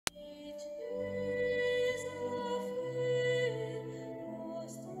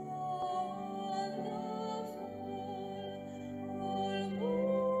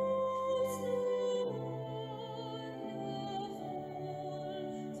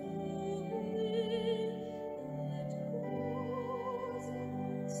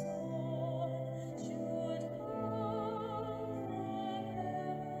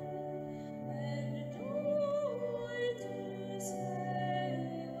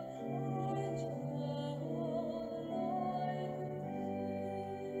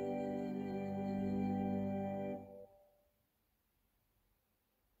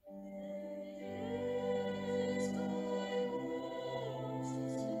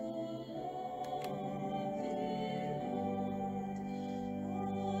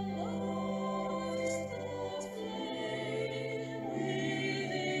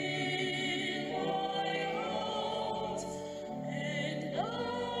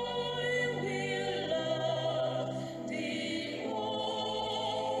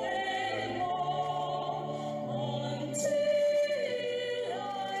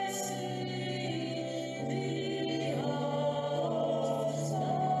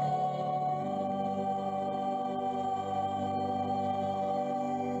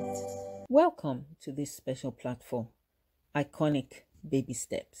Welcome to this special platform, Iconic Baby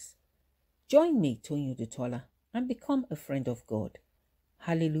Steps. Join me, Toyin Odutola, and become a friend of God.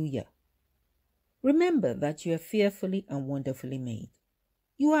 Hallelujah. Remember that you are fearfully and wonderfully made.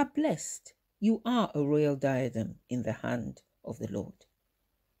 You are blessed. You are a royal diadem in the hand of the Lord.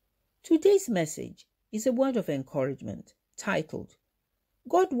 Today's message is a word of encouragement titled,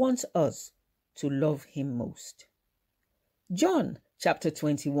 God wants us to love Him most. John chapter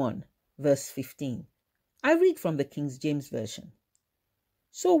 21, verse 15. I read from the King James Version.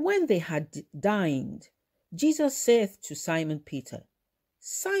 So when they had dined, Jesus saith to Simon Peter,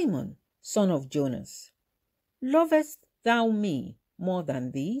 Simon, son of Jonas, lovest thou me more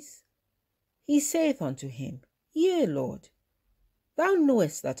than these? He saith unto him, Yea, Lord, thou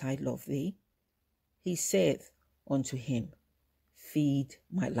knowest that I love thee. He saith unto him, Feed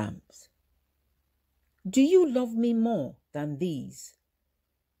my lambs. Do you love me more than these?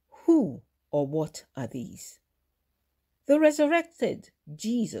 Who or what are these? The resurrected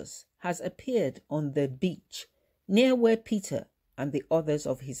Jesus has appeared on the beach near where Peter and the others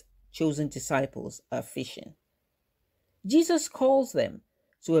of his chosen disciples are fishing. Jesus calls them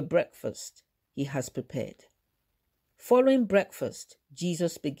to a breakfast he has prepared. Following breakfast,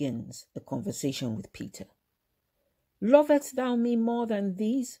 Jesus begins a conversation with Peter. Lovest thou me more than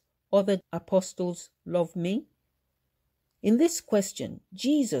these other apostles love me? In this question,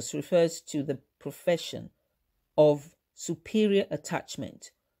 Jesus refers to the profession of superior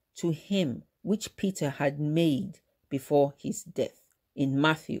attachment to him which Peter had made before his death in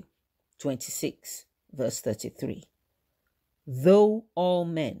Matthew 26, verse 33. Though all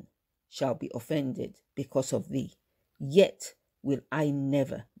men shall be offended because of thee, yet will I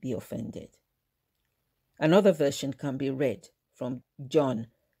never be offended. Another version can be read from John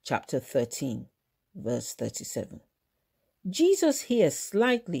chapter 13, verse 37. Jesus here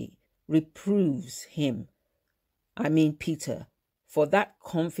slightly reproves Peter, for that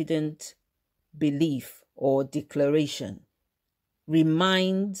confident belief or declaration,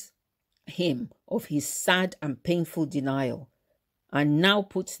 reminds him of his sad and painful denial, and now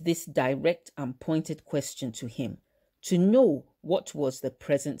puts this direct and pointed question to him to know what was the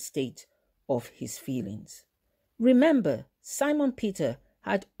present state of his feelings. Remember, Simon Peter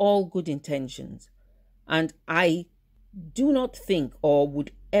had all good intentions, and I do not think or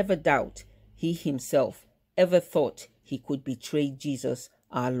would ever doubt he himself ever thought he could betray Jesus,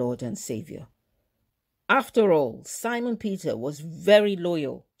 our Lord and Savior. After all, Simon Peter was very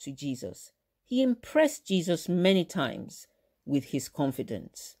loyal to Jesus. He impressed Jesus many times with his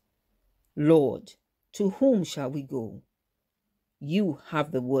confidence. Lord, to whom shall we go? You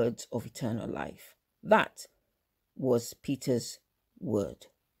have the words of eternal life. That was Peter's word.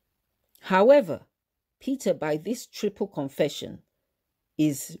 However, Peter, by this triple confession,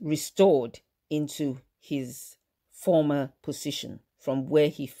 is restored into his former position from where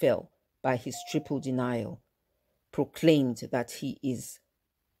he fell by his triple denial, proclaimed that he is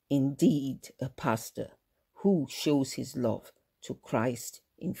indeed a pastor who shows his love to Christ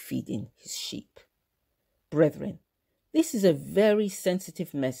in feeding his sheep. Brethren, this is a very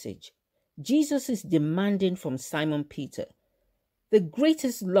sensitive message. Jesus is demanding from Simon Peter the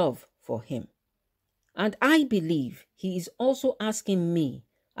greatest love for him. And I believe he is also asking me,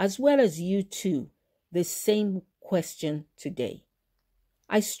 as well as you too, the same question today.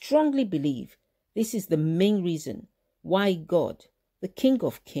 I strongly believe this is the main reason why God, the King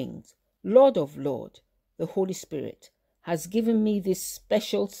of Kings, Lord of Lords, the Holy Spirit, has given me this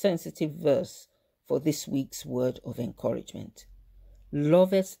special sensitive verse for this week's word of encouragement.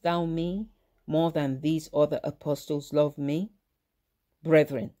 Lovest thou me more than these other apostles love me?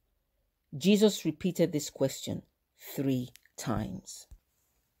 Brethren, Jesus repeated this question 3 times.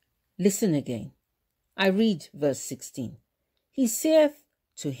 Listen again. I read verse 16. He saith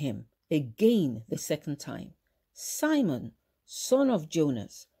to him again the second time, Simon, son of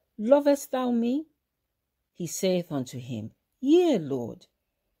Jonas, lovest thou me? He saith unto him, Yea, Lord,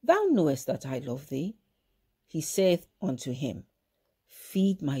 thou knowest that I love thee. He saith unto him,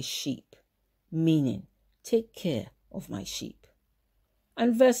 Feed my sheep, meaning take care of my sheep.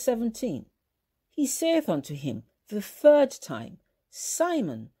 And verse 17, he saith unto him the third time,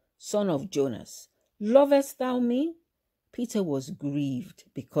 Simon, son of Jonas, lovest thou me? Peter was grieved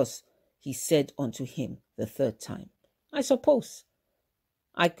because he said unto him the third time. I suppose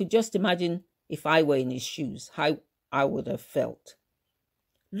I could just imagine if I were in his shoes, how I would have felt.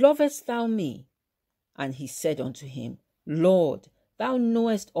 Lovest thou me? And he said unto him, Lord, thou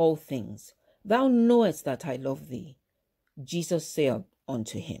knowest all things. Thou knowest that I love thee. Jesus said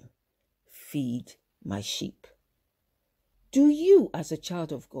unto him, Feed my sheep. Do you, as a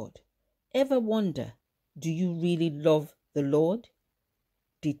child of God, ever wonder, do you really love the Lord?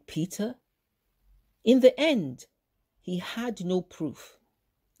 Did Peter? In the end, he had no proof.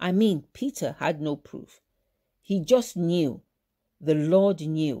 Peter had no proof. He just knew, the Lord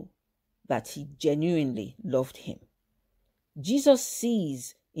knew, that he genuinely loved him. Jesus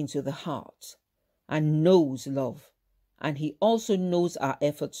sees into the heart and knows love, and he also knows our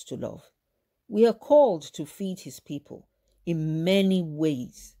efforts to love. We are called to feed his people in many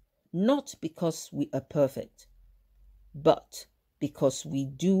ways, not because we are perfect, but because we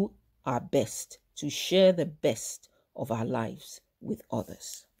do our best to share the best of our lives with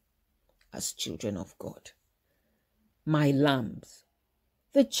others as children of God. My lambs.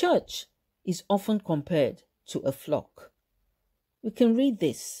 The church is often compared to a flock. We can read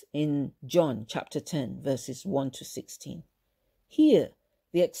this in John chapter 10, verses 1 to 16. Here,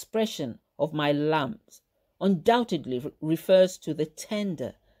 the expression of my lambs undoubtedly refers to the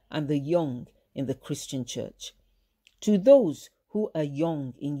tender and the young in the Christian church, to those who are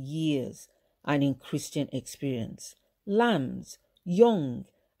young in years and in Christian experience. Lambs, young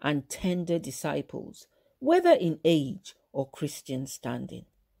and tender disciples, whether in age or Christian standing.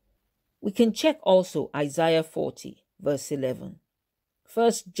 We can check also Isaiah 40, verse 11,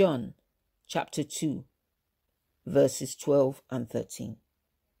 1 John chapter 2, verses 12 and 13.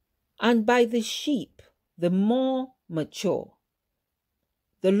 And by the sheep, the more mature,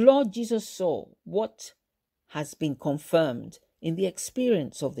 the Lord Jesus saw what has been confirmed in the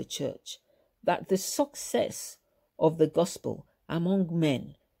experience of the church, that the success of the gospel among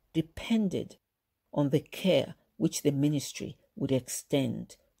men depended on the care which the ministry would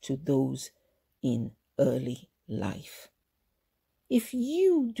extend to those in early life. If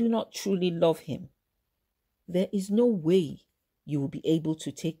you do not truly love him, there is no way you will be able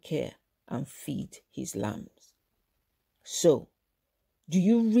to take care and feed his lambs. So, do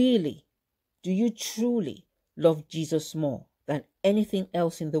you truly love Jesus more than anything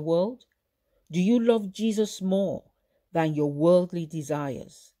else in the world? Do you love Jesus more than your worldly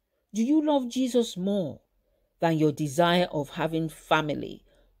desires? Do you love Jesus more than your desire of having family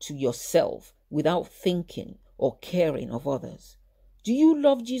to yourself without thinking or caring of others? Do you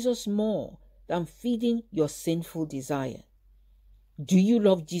love Jesus more than feeding your sinful desire? Do you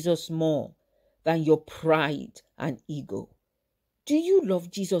love Jesus more than your pride and ego? Do you love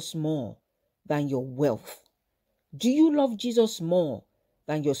Jesus more than your wealth? Do you love Jesus more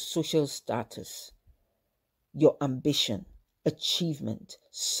than your social status, your ambition, achievement,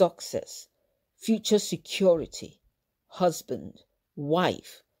 success, future security, husband,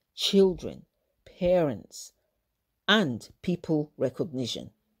 wife, children, parents, and people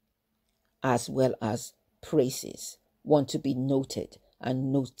recognition, as well as praises, want to be noted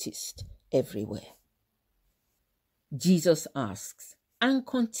and noticed everywhere? Jesus asks and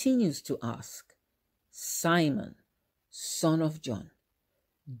continues to ask, Simon, son of John,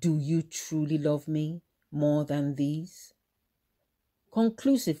 do you truly love me more than these?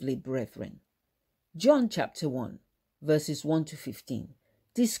 Conclusively, brethren, John chapter 1, verses 1 to 15,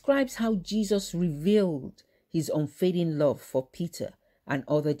 describes how Jesus revealed his unfading love for Peter and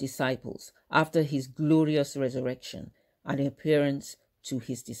other disciples after his glorious resurrection and appearance to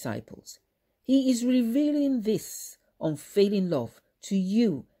his disciples. He is revealing this unfailing love to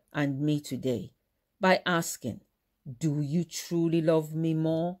you and me today by asking, do you truly love me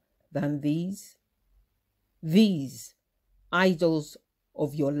more than these? These idols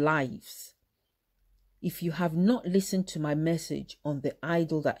of your lives. If you have not listened to my message on the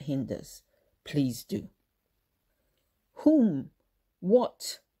idol that hinders, please do. Whom,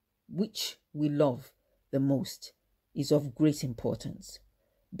 what, which we love the most is of great importance.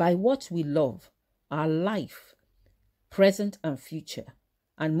 By what we love, our life, present and future,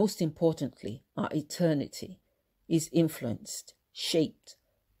 and most importantly, our eternity, is influenced, shaped,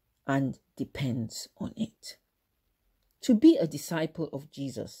 and depends on it. To be a disciple of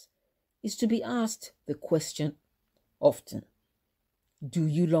Jesus is to be asked the question often, do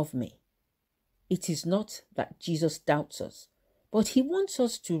you love me? It is not that Jesus doubts us, but he wants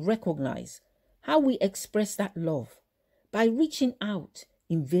us to recognize how we express that love by reaching out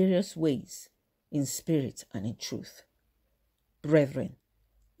in various ways, in spirit and in truth. Brethren,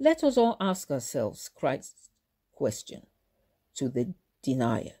 let us all ask ourselves Christ's question to the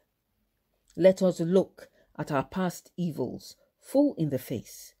denier. Let us look at our past evils full in the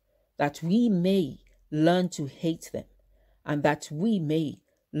face, that we may learn to hate them, and that we may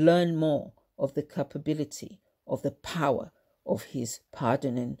learn more of the capability of the power of his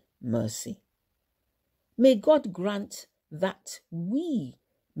pardoning mercy. May God grant that we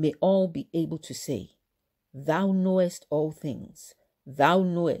may all be able to say, Thou knowest all things, Thou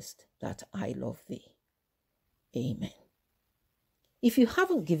knowest that I love thee. Amen. If you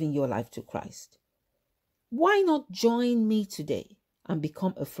haven't given your life to Christ, why not join me today and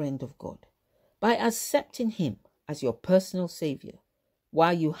become a friend of God by accepting him as your personal Saviour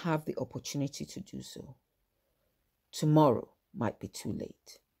while you have the opportunity to do so? Tomorrow might be too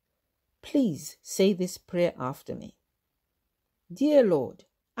late. Please say this prayer after me. Dear Lord,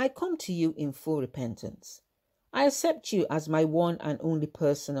 I come to you in full repentance. I accept you as my one and only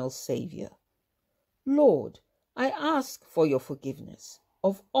personal Saviour. Lord, I ask for your forgiveness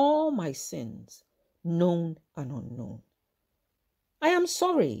of all my sins, known and unknown. I am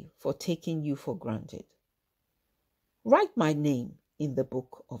sorry for taking you for granted. Write my name in the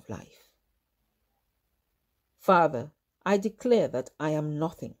book of life. Father, I declare that I am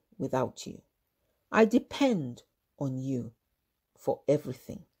nothing without you. I depend on you for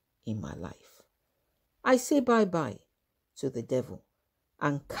everything in my life. I say bye-bye to the devil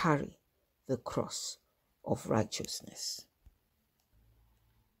and carry the cross of righteousness.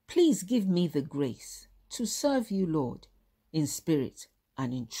 Please give me the grace to serve you, Lord, in spirit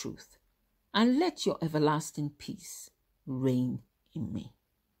and in truth, and let your everlasting peace reign in me.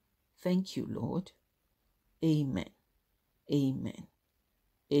 Thank you, Lord. Amen. Amen.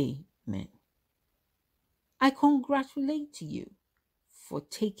 Amen. I congratulate you for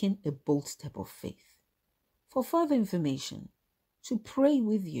taking a bold step of faith. For further information, to pray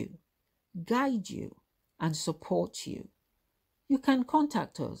with you, guide you, and support you, you can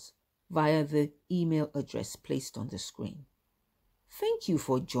contact us via the email address placed on the screen. Thank you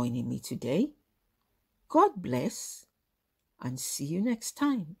for joining me today. God bless, and see you next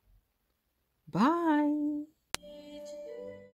time. Bye.